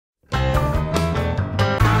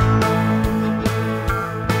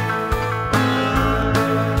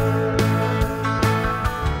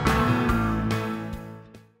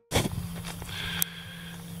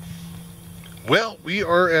we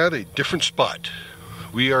are at a different spot.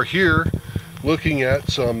 We are here looking at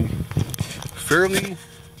some fairly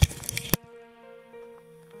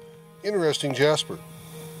interesting jasper.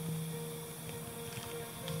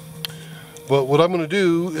 But what I'm going to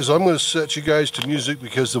do is I'm going to set you guys to music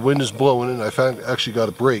because the wind is blowing, and I actually got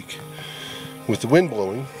a break with the wind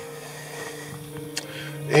blowing.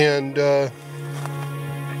 And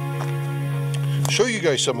show you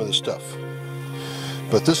guys some of this stuff.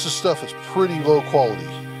 But this is stuff that's pretty low quality.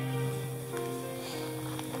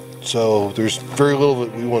 So there's very little of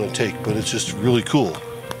it we want to take, but it's just really cool.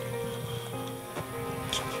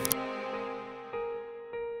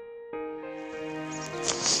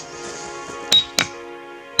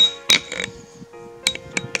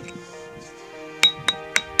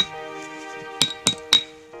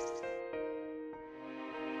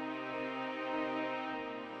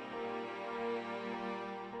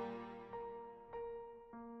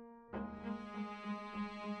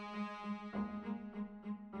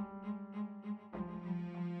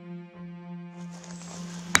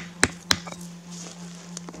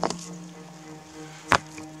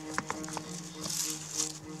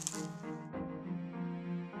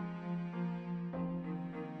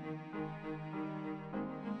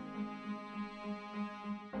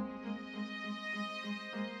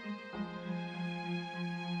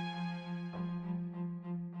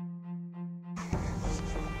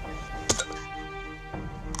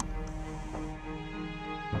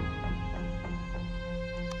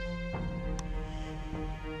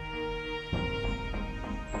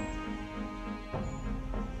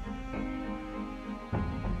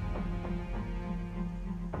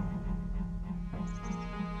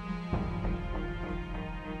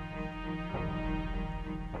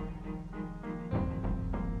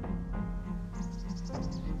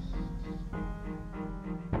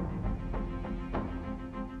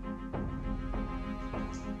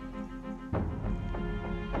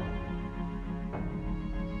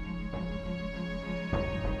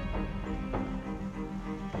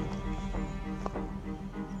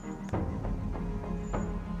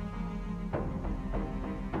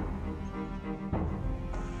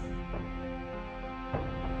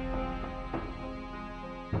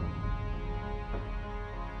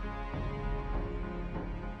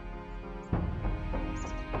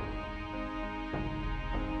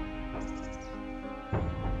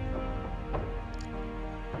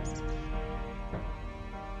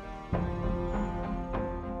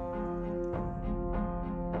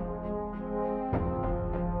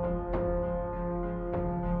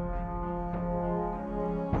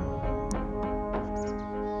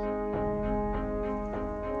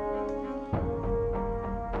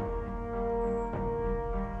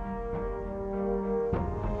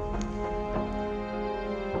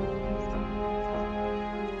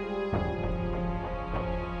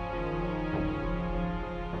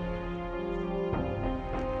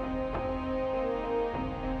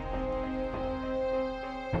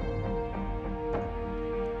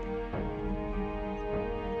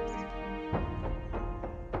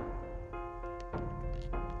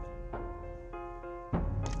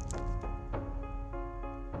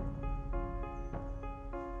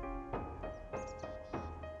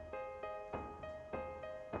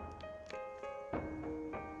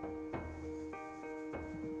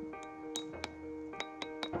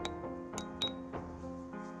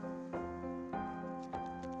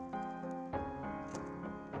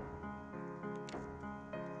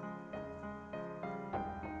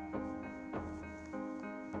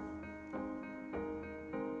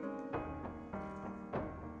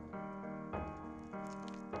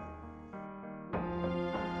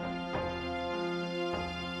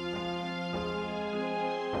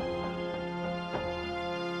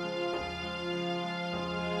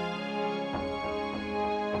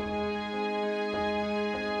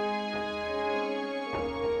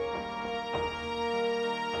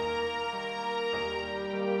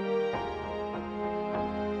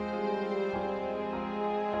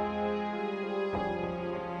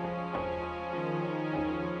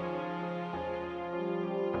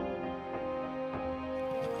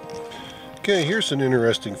 Okay, here's an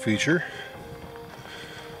interesting feature.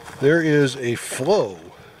 There is a flow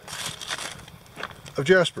of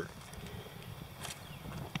jasper.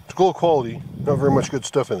 It's gold quality, not very much good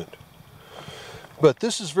stuff in it. But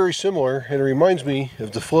this is very similar, and it reminds me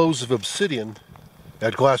of the flows of obsidian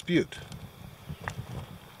at Glass Butte.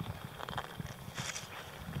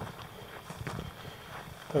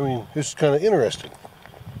 I mean, it's kind of interesting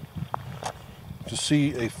to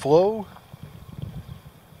see a flow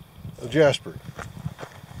of jasper.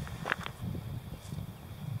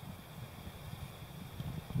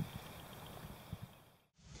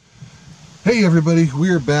 Hey everybody, we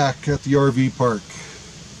are back at the RV park.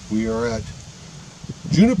 We are at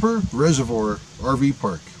Juniper Reservoir RV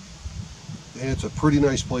Park. And it's a pretty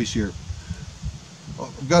nice place here.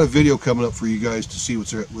 I've got a video coming up for you guys to see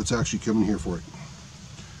what's actually coming here for it.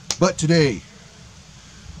 But today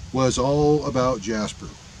was all about Jasper.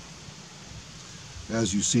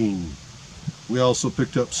 As you've seen, we also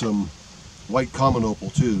picked up some white common opal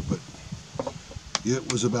too, but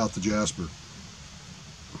it was about the Jasper.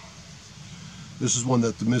 This is one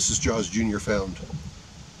that the Mrs. Jaws Jr. found.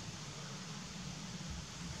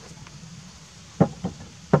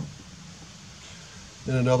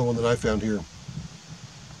 And another one that I found here.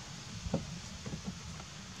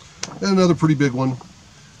 And another pretty big one.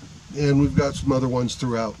 And we've got some other ones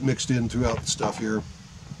mixed in throughout the stuff here.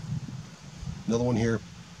 Another one here.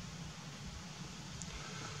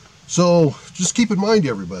 So just keep in mind,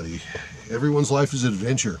 everybody, everyone's life is an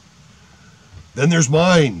adventure. Then there's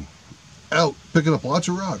mine, out picking up lots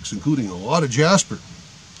of rocks, including a lot of Jasper.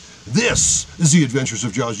 This is the Adventures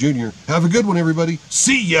of Jaws Jr. Have a good one, everybody.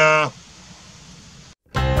 See ya!